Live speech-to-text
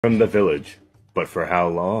From the village. But for how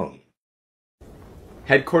long?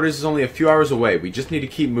 Headquarters is only a few hours away. We just need to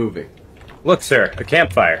keep moving. Look, sir, a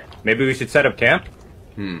campfire. Maybe we should set up camp?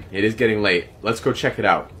 It is getting late. Let's go check it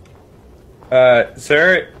out.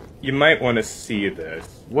 Sir, you might want to see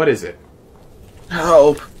this. What is it?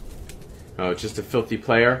 Help. Oh, just a filthy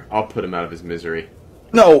player? I'll put him out of his misery.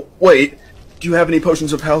 No, wait. Do you have any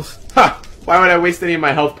potions of health? Ha! Why would I waste any of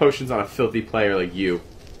my health potions on a filthy player like you?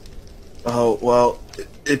 Oh, well,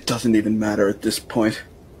 it doesn't even matter at this point.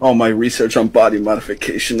 All my research on body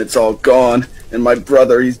modification, it's all gone. And my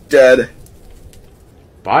brother, he's dead.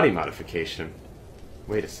 Body modification?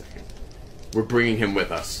 Wait a second. We're bringing him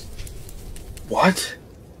with us. What?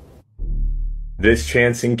 This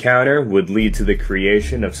chance encounter would lead to the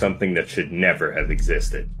creation of something that should never have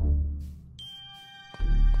existed.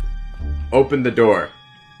 Open the door.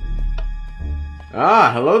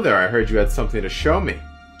 Ah, hello there. I heard you had something to show me.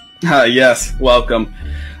 Ah, yes, welcome.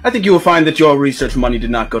 I think you will find that your research money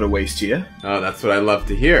did not go to waste here. Oh, that's what I love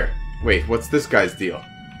to hear. Wait, what's this guy's deal?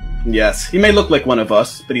 Yes, he may look like one of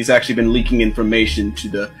us, but he's actually been leaking information to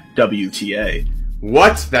the WTA.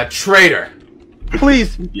 What? That traitor!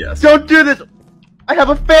 Please, Yes. don't do this! I have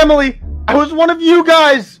a family! I was one of you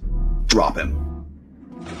guys! Drop him.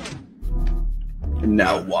 And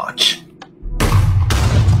now watch.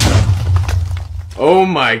 Oh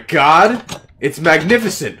my god! It's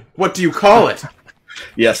magnificent! What do you call it?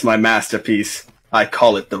 Yes, my masterpiece. I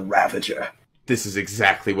call it the Ravager. This is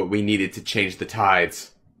exactly what we needed to change the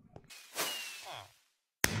tides.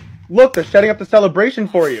 Look, they're setting up the celebration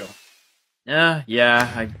for you. Yeah,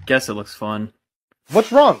 I guess it looks fun.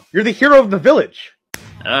 What's wrong? You're the hero of the village.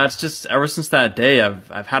 It's just ever since that day,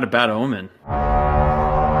 I've had a bad omen.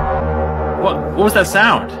 What was that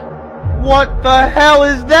sound? What the hell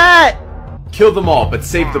is that? Kill them all, but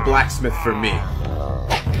save the blacksmith for me.